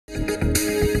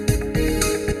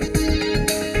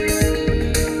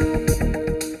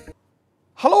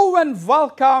and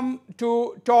welcome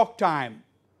to Talk Time.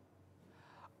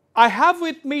 I have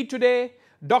with me today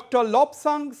Dr.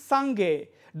 Lobsang Sangay,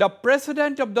 the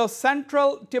President of the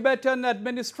Central Tibetan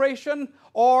Administration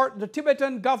or the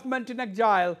Tibetan Government in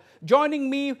Exile, joining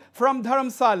me from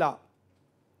Dharamsala.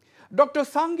 Dr.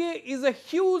 Sangay is a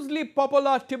hugely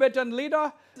popular Tibetan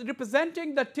leader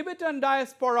representing the Tibetan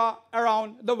diaspora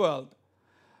around the world.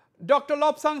 Dr.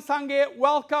 Lobsang Sangay,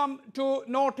 welcome to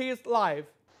Northeast Live.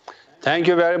 Thank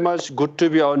you very much. Good to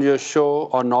be on your show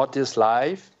on Northeast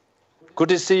Live. Good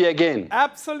to see you again.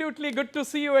 Absolutely good to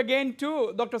see you again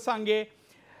too, Dr. Sangay.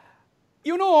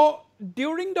 You know,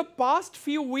 during the past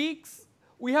few weeks,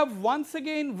 we have once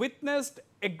again witnessed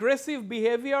aggressive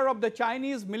behavior of the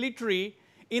Chinese military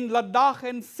in Ladakh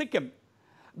and Sikkim.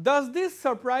 Does this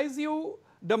surprise you,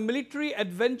 the military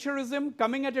adventurism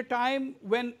coming at a time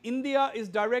when India is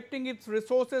directing its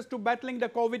resources to battling the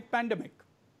COVID pandemic?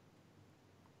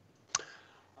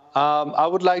 I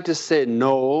would like to say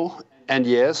no and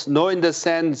yes. No in the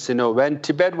sense, when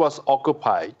Tibet was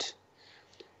occupied,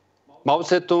 Mao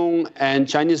Zedong and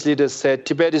Chinese leaders said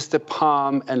Tibet is the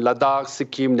palm and Ladakh,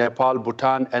 Sikkim, Nepal,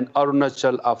 Bhutan, and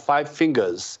Arunachal are 5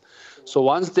 fingers. So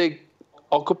once they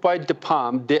occupied the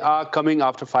palm, they are coming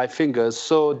after 5 fingers.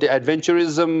 So the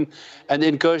adventurism and the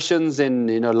incursions in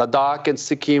Ladakh and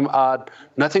Sikkim are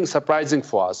nothing surprising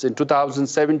for us. In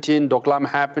 2017, Doklam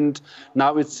happened.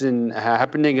 Now it's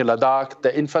happening in Ladakh.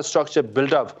 The infrastructure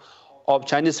build-up of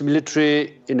Chinese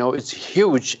military, it's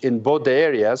huge in both the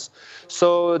areas.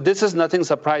 So this is nothing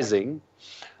surprising.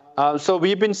 So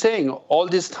we've been saying all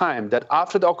this time that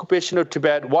after the occupation of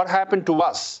Tibet, what happened to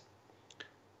us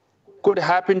could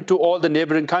happen to all the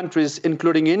neighboring countries,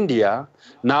 including India.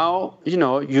 Now,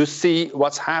 you see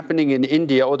what's happening in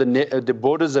India or the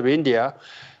borders of India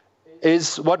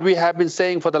is what we have been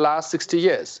saying for the last 60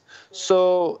 years.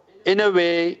 So in a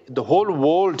way, the whole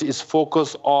world is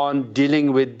focused on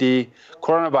dealing with the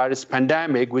coronavirus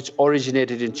pandemic, which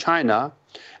originated in China.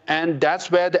 And that's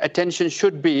where the attention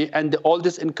should be. And all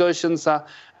these incursions are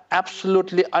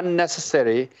absolutely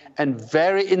unnecessary and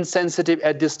very insensitive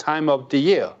at this time of the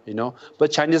year,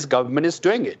 but Chinese government is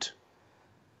doing it.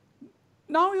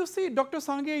 Now you see, Dr.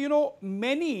 Sangay,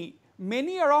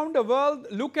 many around the world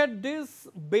look at this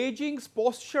Beijing's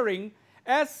posturing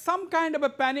as some kind of a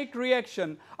panic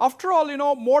reaction. After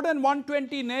all, more than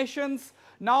 120 nations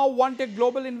now want a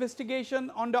global investigation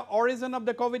on the origin of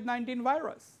the COVID-19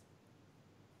 virus.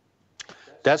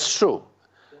 That's true.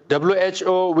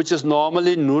 WHO, which is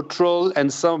normally neutral,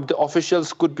 and some of the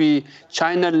officials could be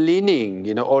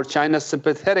China-leaning, or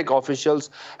China-sympathetic officials,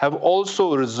 have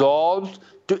also resolved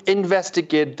to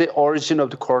investigate the origin of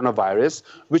the coronavirus,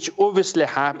 which obviously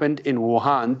happened in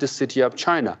Wuhan, the city of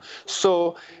China.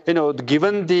 So,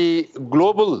 given the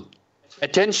global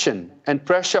attention and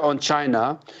pressure on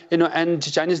China, and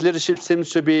Chinese leadership seems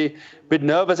to be a bit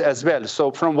nervous as well.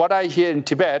 So from what I hear in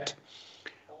Tibet,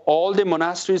 all the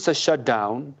monasteries are shut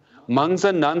down. Monks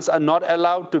and nuns are not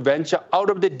allowed to venture out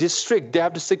of the district. They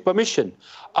have to seek permission.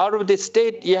 Out of the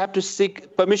state, you have to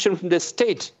seek permission from the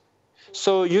state.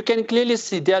 So you can clearly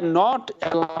see they are not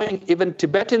allowing even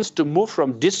Tibetans to move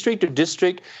from district to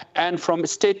district and from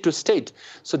state to state.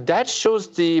 So that shows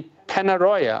the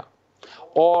paranoia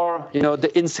or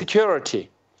the insecurity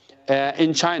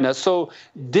in China. So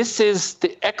this is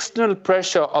the external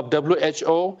pressure of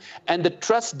WHO and the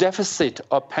trust deficit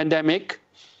of pandemic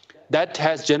that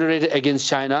has generated against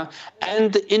China,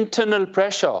 and the internal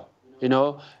pressure,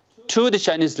 to the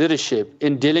Chinese leadership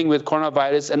in dealing with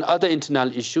coronavirus and other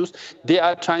internal issues. They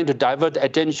are trying to divert the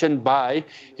attention by,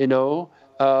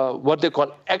 what they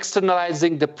call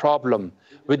externalizing the problem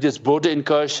with this border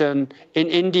incursion in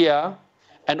India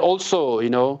and also,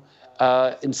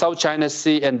 in South China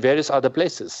Sea and various other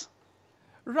places.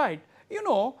 Right.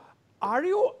 Are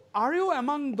you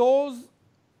among those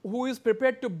who is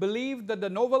prepared to believe that the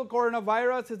novel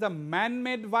coronavirus is a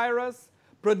man-made virus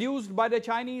produced by the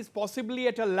Chinese, possibly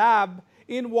at a lab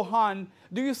in Wuhan?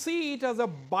 Do you see it as a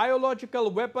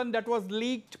biological weapon that was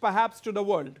leaked perhaps to the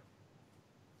world?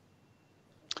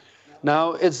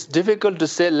 Now, it's difficult to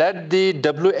say. Let the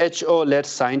WHO-led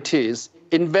scientists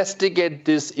investigate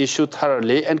this issue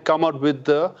thoroughly and come out with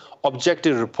the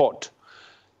objective report.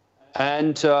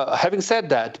 And having said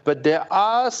that, but there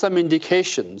are some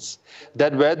indications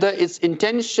that whether it's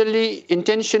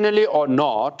intentionally or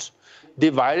not, the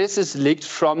virus is leaked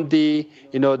from the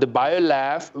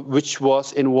biolab which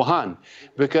was in Wuhan,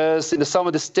 because some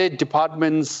of the State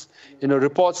Department's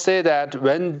reports say that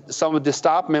when some of the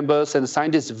staff members and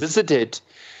scientists visited,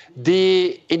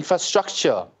 the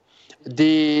infrastructure,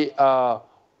 the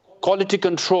quality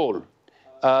control,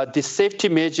 the safety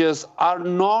measures are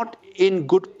not in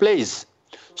good place.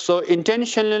 So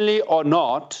intentionally or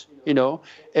not,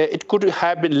 it could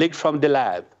have been leaked from the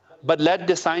lab. But let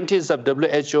the scientists of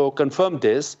WHO confirm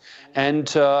this,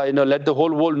 and let the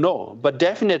whole world know. But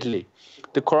definitely,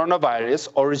 the coronavirus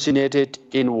originated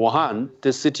in Wuhan,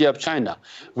 the city of China,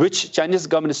 which Chinese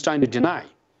government is trying to deny.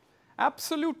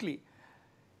 Absolutely.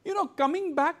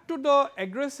 Coming back to the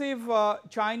aggressive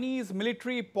Chinese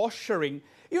military posturing,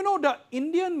 the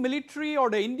Indian military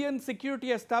or the Indian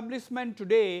security establishment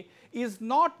today is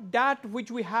not that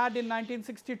which we had in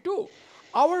 1962.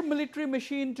 Our military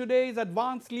machine today is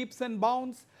advanced leaps and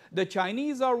bounds. The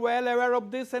Chinese are well aware of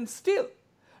this, and still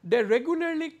they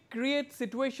regularly create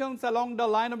situations along the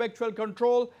line of actual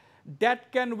control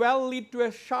that can well lead to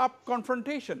a sharp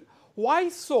confrontation. Why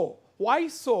so? Why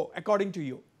so, according to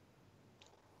you?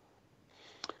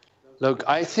 Look,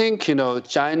 I think,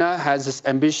 China has this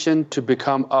ambition to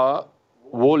become a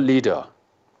world leader.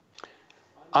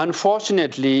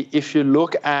 Unfortunately, if you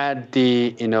look at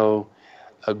the,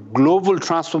 a global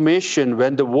transformation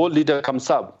when the world leader comes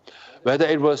up, whether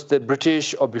it was the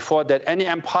British or before that, any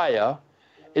empire,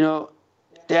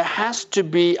 there has to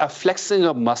be a flexing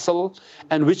of muscle,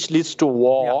 and which leads to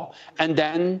war, and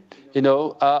then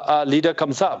a leader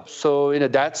comes up. So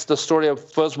that's the story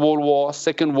of First World War,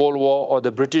 Second World War, or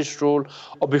the British rule,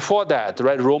 or before that,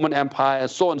 right, Roman Empire,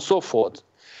 so on and so forth.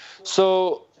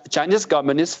 So Chinese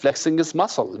government is flexing its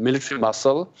muscle, military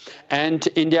muscle, and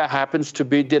India happens to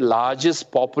be the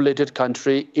largest populated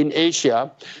country in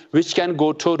Asia, which can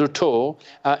go toe to toe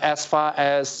as far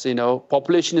as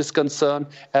population is concerned,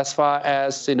 as far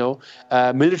as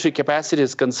military capacity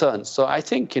is concerned. So I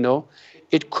think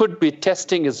it could be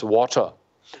testing its water,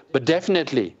 but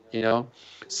definitely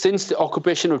since the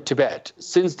occupation of Tibet,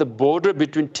 since the border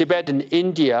between Tibet and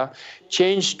India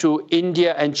changed to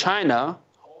India and China,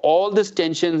 all these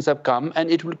tensions have come, and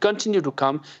it will continue to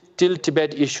come till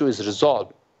Tibet issue is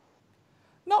resolved.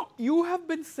 Now, you have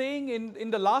been saying in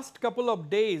the last couple of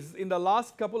days,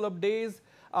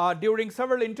 during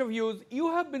several interviews,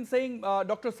 you have been saying,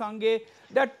 Dr. Sangay,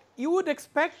 that you would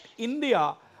expect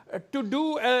India to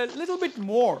do a little bit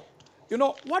more.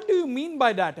 What do you mean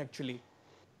by that, actually?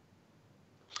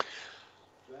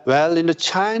 Well,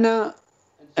 China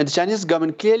and the Chinese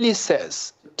government clearly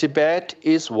says Tibet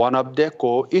is one of their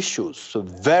core issues, so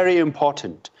very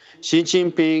important. Xi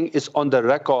Jinping is on the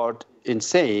record in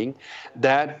saying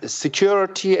that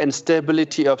security and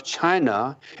stability of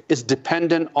China is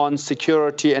dependent on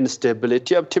security and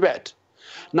stability of Tibet.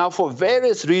 Now, for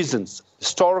various reasons,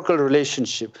 historical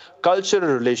relationship,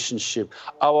 cultural relationship,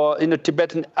 our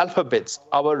Tibetan alphabets,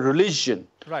 our religion,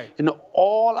 right,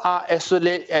 all are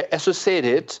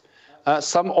associated.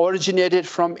 Some originated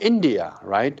from India,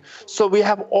 right? So we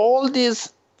have all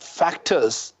these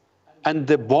factors and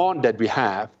the bond that we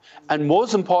have, and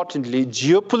most importantly,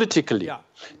 geopolitically,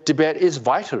 Tibet is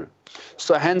vital.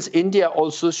 So hence, India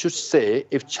also should say,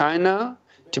 if China,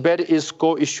 Tibet is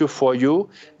core issue for you,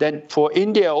 then for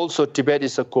India also Tibet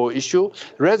is a core issue.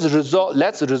 Let's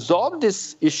resolve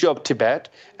this issue of Tibet,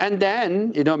 and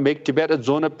then make Tibet a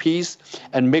zone of peace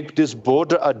and make this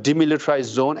border a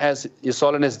demilitarized zone, as His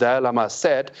Holiness Dalai Lama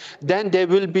said. Then there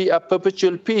will be a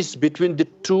perpetual peace between the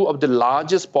two of the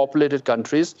largest populated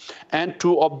countries and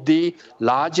two of the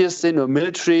largest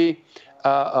military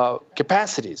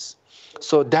capacities.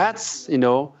 So that's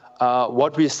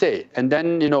what we say. And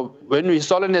then, when His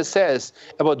Holiness says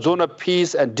about zone of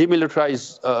peace and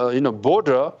demilitarized,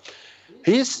 border,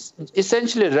 he's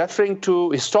essentially referring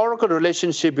to historical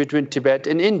relationship between Tibet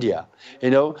and India.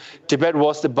 Tibet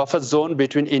was the buffer zone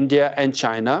between India and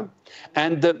China,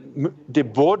 and the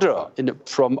border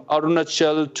from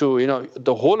Arunachal to,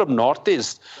 the whole of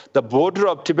Northeast, the border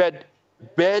of Tibet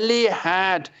barely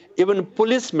had even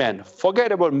policemen.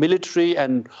 Forget about military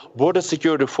and border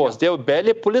security force. They were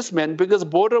barely policemen because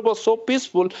border was so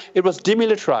peaceful, it was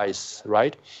demilitarized,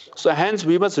 right? So hence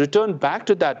we must return back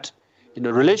to that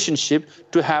relationship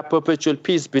to have perpetual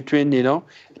peace between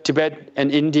Tibet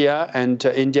and India and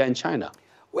India and China.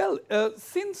 Well,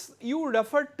 since you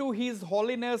referred to His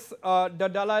Holiness the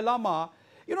Dalai Lama,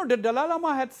 the Dalai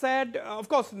Lama had said, of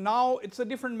course now it's a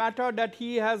different matter that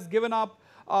he has given up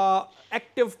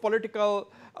active political,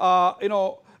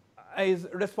 his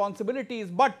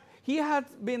responsibilities. But he has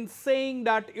been saying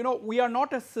that, we are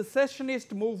not a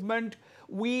secessionist movement.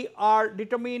 We are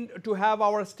determined to have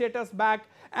our status back.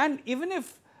 And even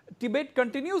if Tibet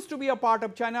continues to be a part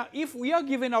of China, if we are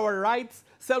given our rights,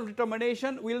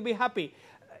 self-determination, we'll be happy.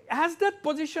 Has that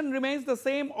position remains the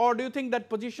same, or do you think that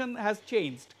position has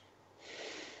changed?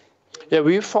 Yeah,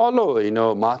 we follow,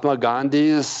 Mahatma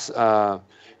Gandhi's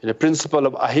principle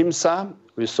of ahimsa.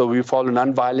 So we follow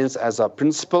nonviolence as our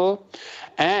principle.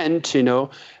 And,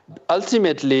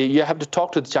 ultimately, you have to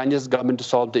talk to the Chinese government to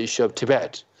solve the issue of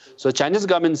Tibet. So the Chinese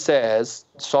government says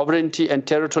sovereignty and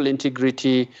territorial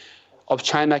integrity of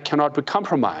China cannot be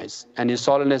compromised. And His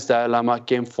Holiness Dalai Lama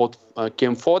came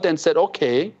forth and said,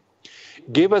 okay,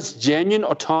 give us genuine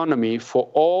autonomy for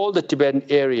all the Tibetan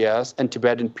areas and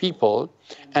Tibetan people,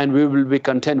 and we will be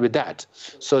content with that.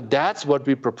 So that's what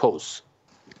we propose.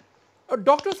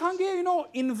 Dr. Sangay,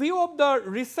 in view of the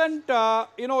recent,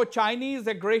 Chinese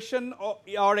aggression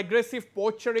or aggressive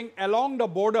poaching along the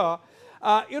border,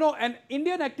 an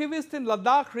Indian activist in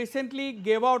Ladakh recently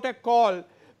gave out a call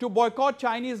to boycott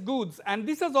Chinese goods, and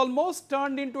this has almost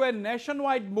turned into a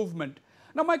nationwide movement.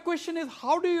 Now, my question is,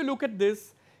 how do you look at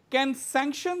this? Can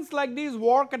sanctions like these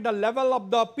work at the level of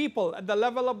the people, at the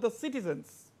level of the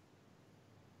citizens?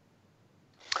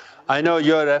 I know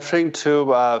you're referring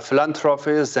to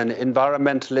philanthropists and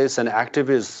environmentalists and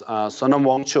activists, Sonam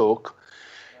Wangchuk.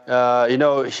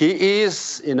 He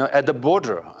is, at the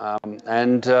border,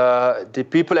 and the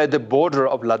people at the border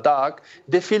of Ladakh,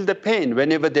 they feel the pain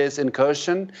whenever there's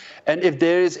incursion. And if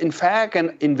there is, in fact,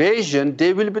 an invasion,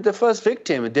 they will be the first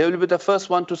victim. They will be the first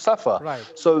one to suffer. Right.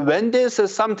 So when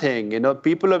there's something,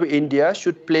 people of India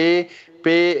should pay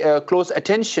close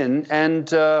attention and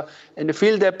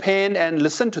feel their pain and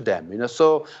listen to them.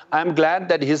 So I'm glad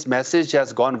that his message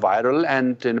has gone viral,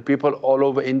 and people all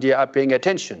over India are paying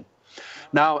attention.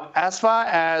 Now, as far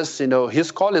as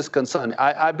his call is concerned,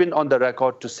 I've been on the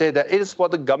record to say that it is for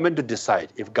the government to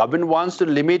decide. If government wants to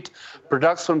limit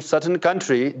products from certain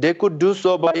country, they could do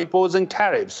so by imposing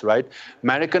tariffs, right?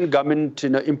 American government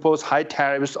impose high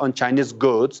tariffs on Chinese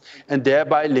goods and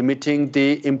thereby limiting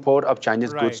the import of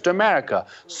Chinese goods to America.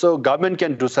 So government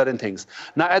can do certain things.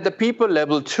 Now, at the people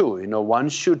level too, one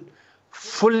should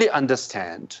fully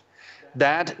understand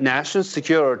that national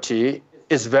security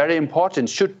is very important,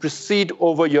 should precede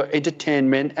over your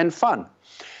entertainment and fun.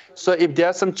 So if there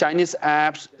are some Chinese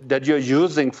apps that you're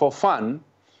using for fun,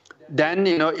 then,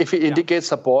 if it indicates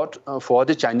support for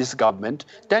the Chinese government,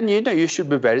 then, you should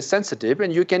be very sensitive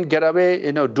and you can get away,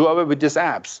 do away with these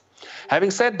apps.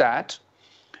 Having said that,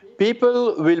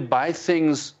 people will buy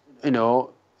things,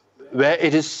 where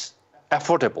it is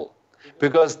affordable,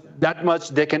 because that much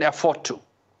they can afford to.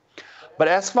 But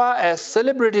as far as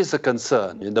celebrities are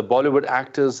concerned, the Bollywood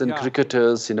actors and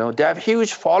cricketers, they have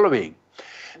huge following.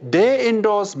 They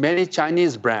endorse many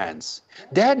Chinese brands.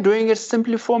 They are doing it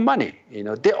simply for money.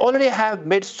 They already have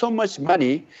made so much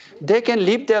money, they can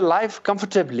live their life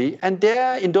comfortably, and they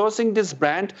are endorsing this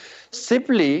brand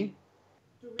simply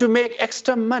to make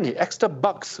extra money, extra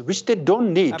bucks, which they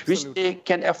don't need, which they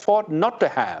can afford not to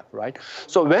have, right?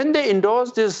 So when they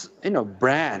endorse these,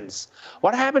 brands,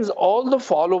 what happens? All the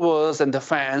followers and the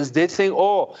fans, they think,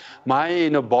 oh, my,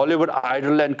 Bollywood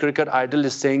idol and cricket idol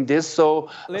is saying this, so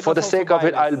for the sake of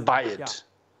it, I'll buy it.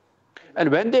 Yeah.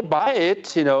 And when they buy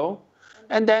it,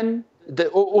 and then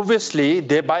obviously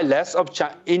they buy less of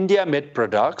India-made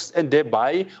products and they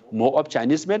buy more of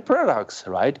Chinese-made products,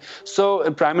 right?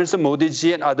 So Prime Minister Modi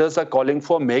ji and others are calling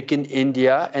for Make in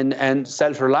India and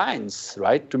self-reliance,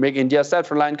 right? To make India a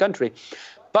self-reliant country.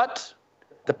 But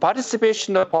the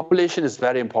participation of population is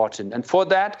very important. And for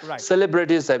that,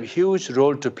 celebrities have a huge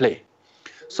role to play.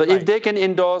 So if they can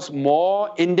endorse more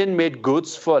Indian-made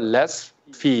goods for less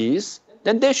fees,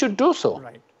 then they should do so,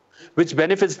 which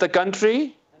benefits the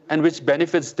country and which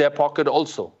benefits their pocket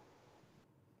also.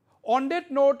 On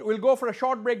that note, we'll go for a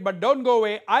short break, but don't go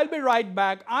away. I'll be right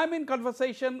back. I'm in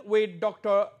conversation with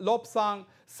Dr. Lobsang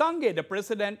Sangay, the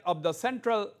president of the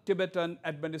Central Tibetan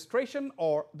Administration,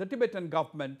 or the Tibetan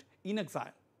government in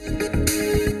exile.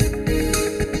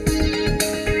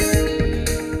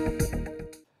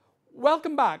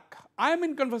 Welcome back. I am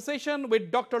in conversation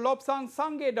with Dr. Lobsang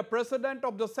Sangay, the president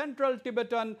of the Central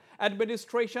Tibetan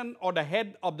Administration, or the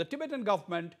head of the Tibetan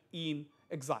government in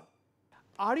exile.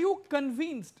 Are you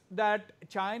convinced that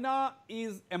China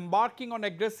is embarking on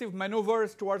aggressive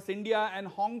maneuvers towards India and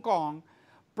Hong Kong,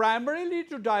 primarily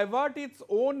to divert its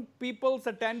own people's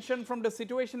attention from the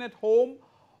situation at home,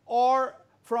 or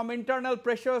from internal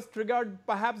pressures triggered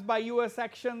perhaps by US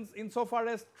actions insofar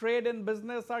as trade and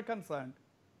business are concerned?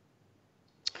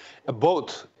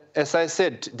 Both. As I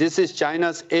said, this is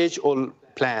China's age-old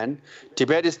plan.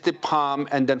 Tibet is the palm,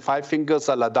 and then 5 fingers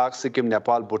are Ladakh, Sikkim,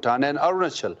 Nepal, Bhutan, and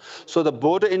Arunachal. So the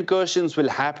border incursions will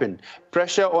happen.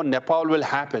 Pressure on Nepal will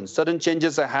happen. Certain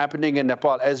changes are happening in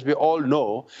Nepal, as we all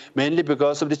know, mainly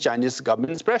because of the Chinese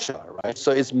government's pressure, right?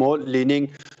 So it's more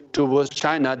leaning towards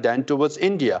China than towards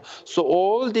India. So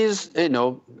all these,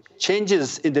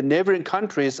 changes in the neighboring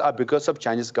countries are because of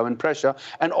Chinese government pressure,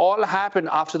 and all happened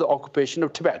after the occupation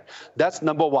of Tibet. That's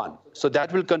number one. So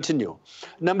that will continue.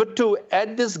 Number two,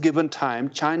 at this given time,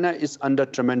 China is under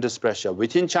tremendous pressure.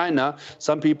 Within China,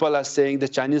 some people are saying the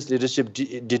Chinese leadership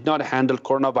did not handle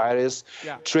coronavirus,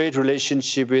 trade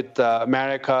relationship with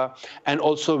America, and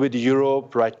also with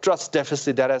Europe, right? Trust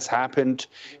deficit that has happened.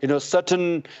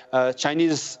 Certain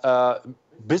Chinese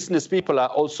business people are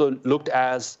also looked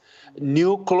as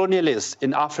new colonialists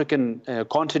in African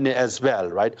continent as well,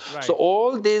 right? So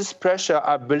all these pressure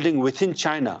are building within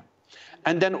China.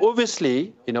 And then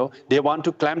obviously, they want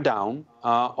to clamp down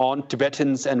on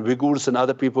Tibetans and Uyghurs and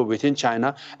other people within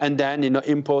China, and then,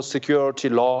 impose security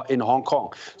law in Hong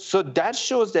Kong. So that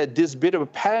shows that this bit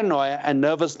of paranoia and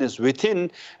nervousness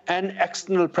within and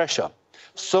external pressure.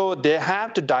 So they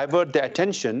have to divert their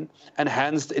attention, and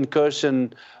hence the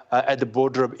incursion at the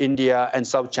border of India and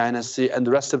South China Sea and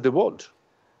the rest of the world.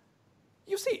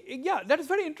 You see, yeah, that is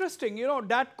very interesting.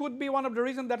 That could be one of the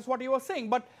reasons. That's what you were saying.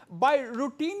 But by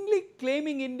routinely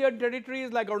claiming Indian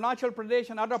territories like Arunachal Pradesh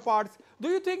and other parts, do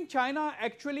you think China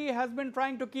actually has been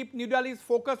trying to keep New Delhi's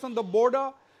focus on the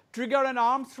border, trigger an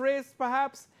arms race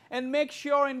perhaps, and make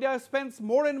sure India spends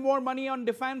more and more money on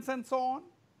defense and so on?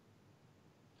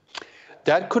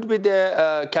 That could be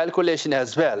their calculation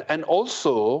as well. And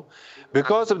also,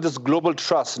 because of this global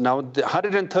trust, now the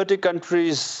 130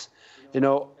 countries,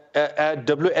 at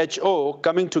WHO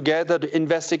coming together to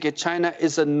investigate China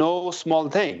is a no small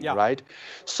thing, right?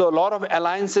 So a lot of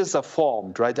alliances are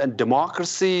formed, right? And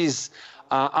democracies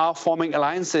are forming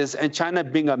alliances, and China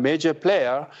being a major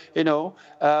player,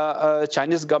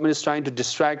 Chinese government is trying to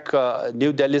distract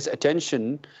New Delhi's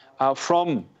attention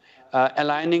from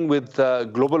aligning with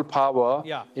global power,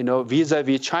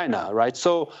 vis-a-vis China, right?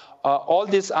 So all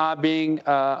these are being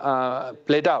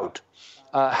played out.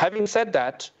 Having said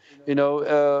that,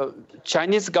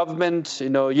 Chinese government,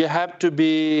 you have to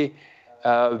be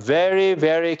very,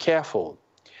 very careful,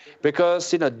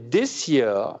 because, this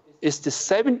year is the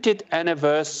 70th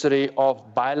anniversary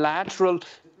of bilateral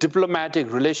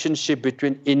diplomatic relationship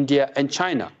between India and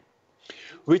China,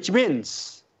 which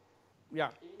means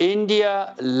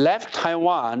India left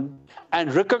Taiwan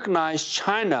and recognized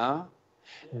China,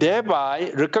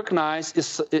 thereby recognized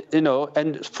its,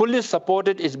 and fully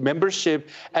supported its membership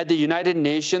at the United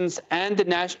Nations and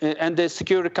the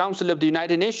Security Council of the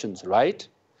United Nations, right?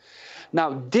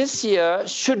 Now, this year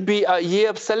should be a year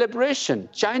of celebration.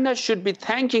 China should be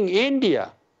thanking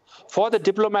India for the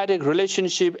diplomatic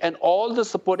relationship and all the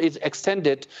support is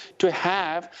extended to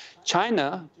have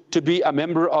China to be a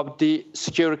member of the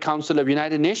Security Council of the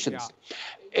United Nations.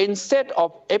 Instead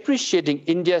of appreciating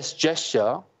India's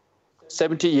gesture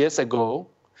 70 years ago,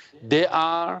 there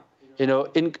are,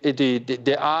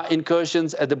 there are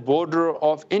incursions at the border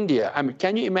of India. I mean,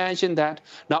 can you imagine that?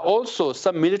 Now, also,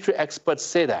 some military experts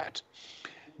say that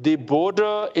the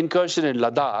border incursion in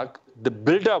Ladakh, the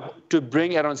build-up to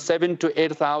bring around 7,000 to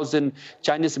 8,000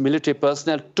 Chinese military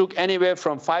personnel took anywhere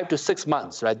from 5 to 6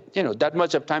 months, right? That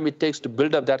much of time it takes to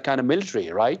build up that kind of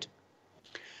military, right?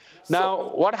 Now,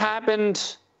 what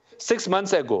happened 6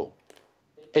 months ago?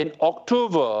 In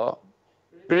October,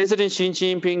 President Xi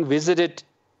Jinping visited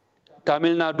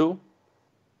Tamil Nadu,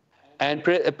 and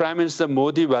Prime Minister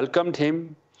Modi welcomed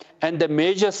him, and the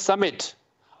major summit,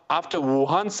 after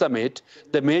Wuhan summit,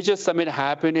 the major summit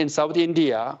happened in South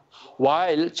India,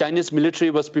 while Chinese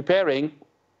military was preparing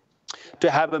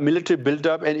to have a military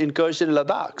build-up and incursion in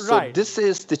Ladakh. So this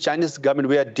is the Chinese government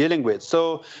we are dealing with.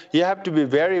 So you have to be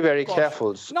very, very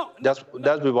careful. That's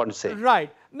what we want to say.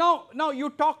 Right. Now you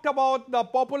talked about the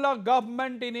popular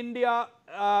government in India,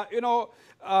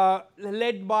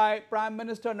 led by Prime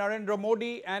Minister Narendra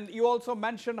Modi, and you also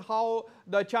mentioned how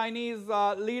the Chinese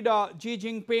leader Xi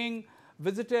Jinping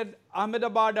visited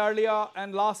Ahmedabad earlier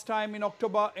and last time in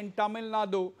October in Tamil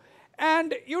Nadu.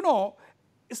 And,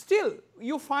 still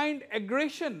you find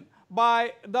aggression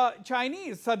by the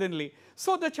Chinese suddenly.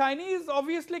 So the Chinese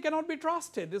obviously cannot be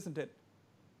trusted, isn't it?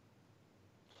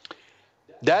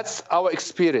 That's our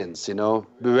experience,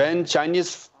 when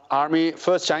Chinese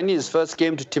first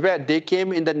came to Tibet, they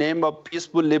came in the name of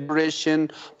peaceful liberation,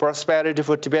 prosperity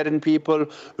for Tibetan people.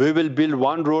 We will build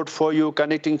one road for you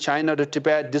connecting China to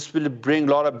Tibet. This will bring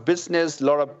a lot of business, a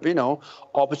lot of,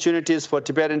 opportunities for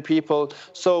Tibetan people.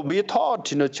 So we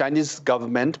thought, Chinese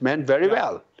government meant very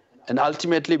well. And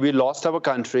ultimately, we lost our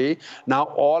country. Now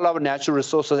all our natural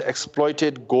resources are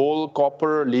exploited, gold,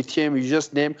 copper, lithium, you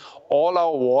just name. All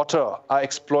our water are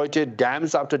exploited.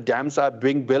 Dams after dams are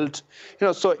being built.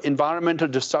 So environmental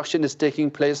destruction is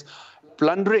taking place.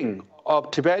 plundering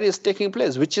of Tibet is taking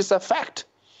place, which is a fact.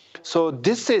 So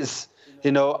this is,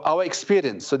 our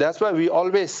experience. So that's why we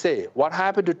always say, what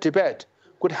happened to Tibet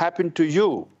could happen to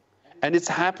you. And it's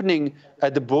happening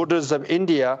at the borders of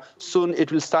India. Soon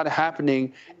it will start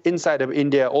happening inside of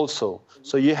India also.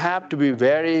 So you have to be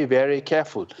very, very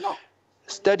careful. No.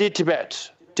 Study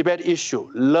Tibet issue,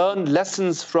 learn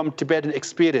lessons from Tibetan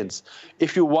experience.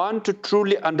 If you want to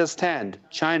truly understand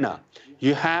China,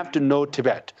 you have to know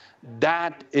Tibet.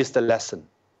 That is the lesson.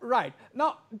 Right.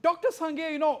 Now, Dr.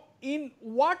 Sangay, in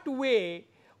what way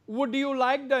would you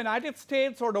like the United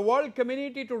States or the world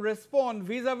community to respond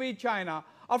vis-a-vis China?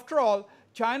 After all,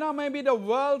 China may be the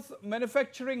world's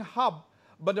manufacturing hub,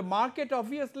 but the market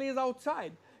obviously is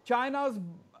outside China's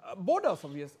borders,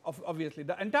 obviously.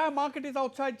 The entire market is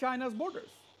outside China's borders.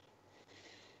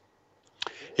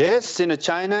 Yes,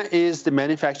 China is the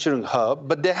manufacturing hub,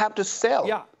 but they have to sell.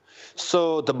 Yeah.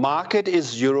 So the market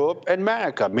is Europe and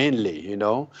America mainly,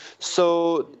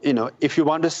 So, if you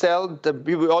want to sell,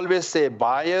 we always say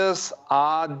buyers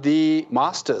are the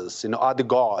masters, are the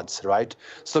gods, right?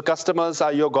 So customers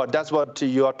are your god. That's what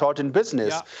you are taught in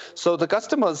business. Yeah. So the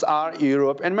customers are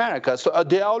Europe and America. So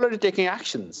they are already taking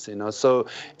actions, So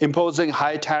imposing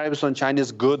high tariffs on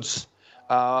Chinese goods,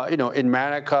 in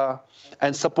America,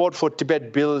 and support for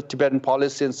Tibet Bill, Tibetan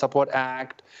Policy and Support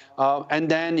Act. And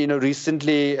then,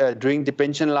 recently during the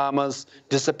Panchen Lama's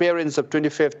disappearance of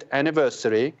 25th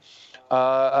anniversary,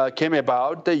 came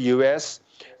about, the U.S.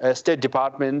 State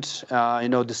Department,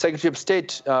 the Secretary of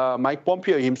State, Mike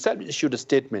Pompeo himself issued a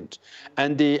statement.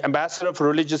 And the Ambassador for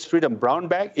Religious Freedom,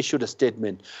 Brownback, issued a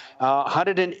statement.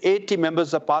 180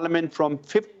 members of parliament from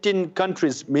 15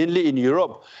 countries, mainly in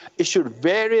Europe, issued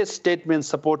various statements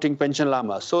supporting Panchen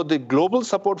Lama. So the global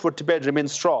support for Tibet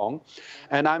remains strong.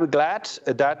 And I'm glad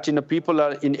that people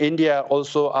are in India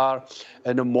also are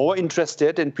more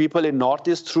interested, and people in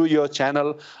Northeast through your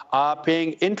channel are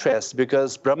paying interest,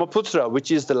 because Brahmaputra,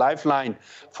 which is the lifeline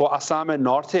for Assam and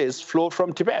Northeast, flow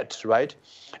from Tibet, right?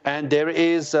 And there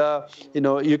is,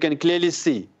 you can clearly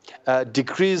see a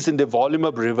decrease in the volume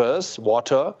of rivers,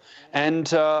 water, and,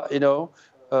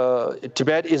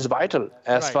 Tibet is vital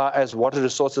as far as water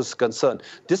resources are concerned.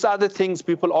 These are the things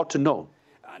people ought to know.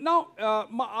 Now,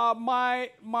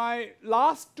 my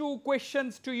last two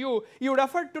questions to you. You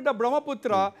referred to the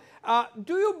Brahmaputra.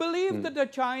 Do you believe that the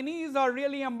Chinese are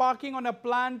really embarking on a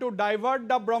plan to divert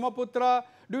the Brahmaputra?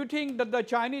 Do you think that the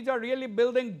Chinese are really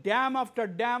building dam after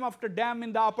dam after dam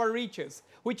in the upper reaches,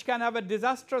 which can have a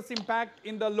disastrous impact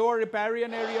in the lower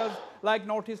riparian areas like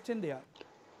Northeast India?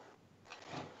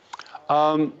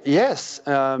 Yes,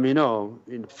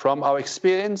 from our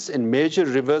experience in major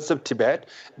rivers of Tibet,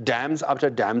 dams after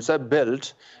dams are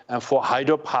built for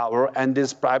hydropower, and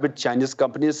these private Chinese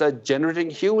companies are generating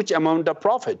huge amount of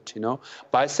profit,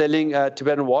 by selling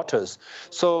Tibetan waters.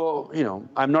 So,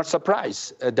 I'm not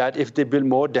surprised that if they build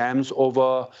more dams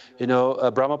over,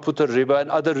 Brahmaputra River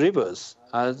and other rivers,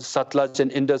 Satluj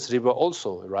and Indus River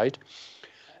also, right?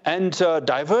 And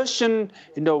diversion,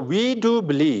 we do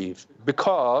believe,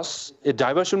 because a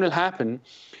diversion will happen,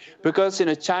 because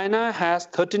China has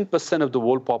 13% of the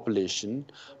world population,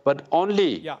 but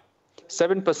only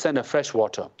 7% of fresh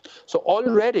water. So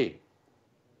already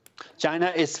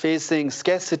China is facing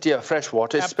scarcity of fresh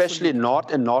water, especially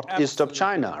north and northeast of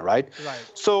China, right?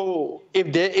 So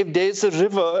if there is a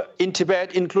river in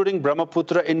Tibet, including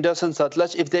Brahmaputra, Indus and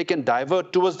Satluj, if they can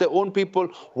divert towards their own people,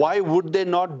 why would they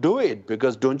not do it?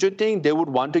 Because don't you think they would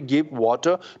want to give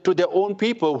water to their own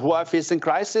people who are facing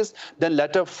crisis, then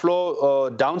let it flow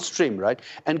downstream, right?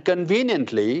 And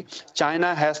conveniently,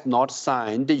 China has not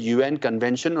signed the UN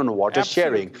Convention on Water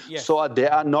Sharing. So they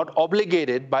are not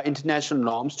obligated by international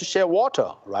norms to share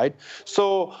water, right?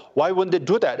 So why wouldn't they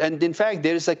do that? And in fact,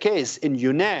 there is a case in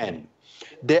Yunnan.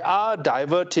 They are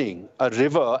diverting a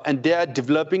river, and they are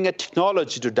developing a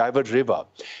technology to divert river.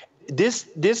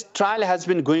 This trial has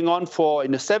been going on for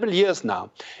several years now.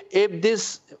 If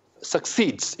this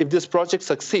succeeds, if this project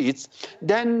succeeds,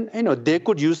 then they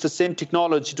could use the same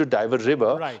technology to divert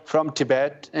river from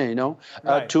Tibet,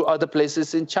 to other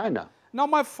places in China. Now,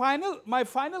 my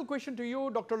final question to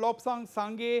you, Dr. Lobsang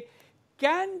Sangay.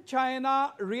 Can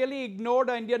China really ignore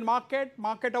the Indian market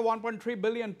of 1.3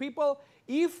 billion people?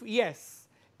 If yes,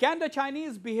 can the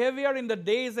Chinese behavior in the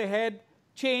days ahead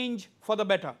change for the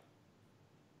better?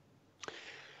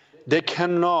 They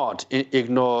cannot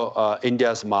ignore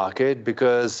India's market,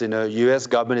 because U.S.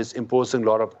 government is imposing a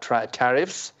lot of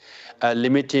tariffs,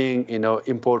 limiting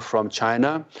import from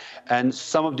China, and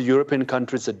some of the European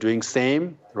countries are doing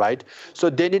same, right? So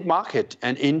they need market,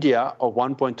 and India of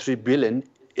 1.3 billion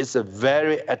is a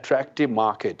very attractive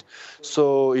market.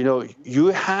 So you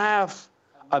have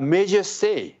a major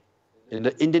say.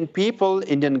 The Indian people,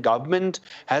 Indian government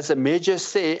has a major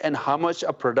say in how much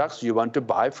of products you want to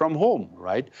buy from home,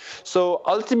 right? So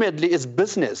ultimately, it's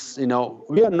business. We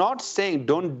are not saying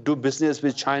don't do business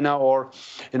with China or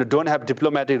don't have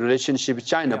diplomatic relationship with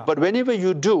China. Yeah. But whenever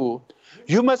you do,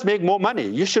 you must make more money.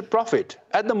 You should profit.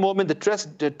 At the moment,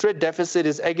 the trade deficit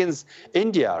is against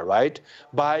India, right?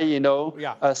 By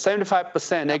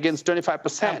 75% against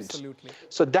 25%. Absolutely.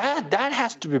 So that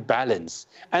has to be balanced.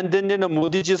 And then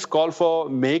Modi just call for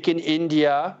make in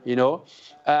India,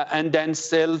 and then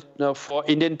sell for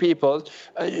Indian people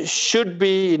should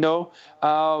be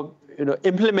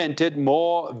implemented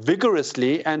more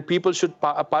vigorously, and people should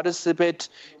participate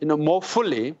more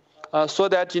fully. So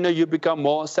that you become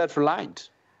more self-reliant.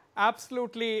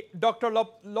 Absolutely. Dr.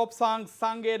 Lobsang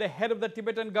Sangay, the head of the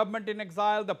Tibetan government in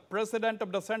exile, the president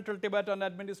of the Central Tibetan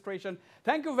Administration.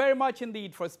 Thank you very much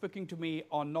indeed for speaking to me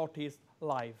on Northeast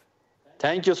Live.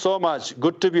 Thank you so much.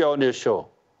 Good to be on your show.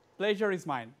 Pleasure is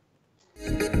mine.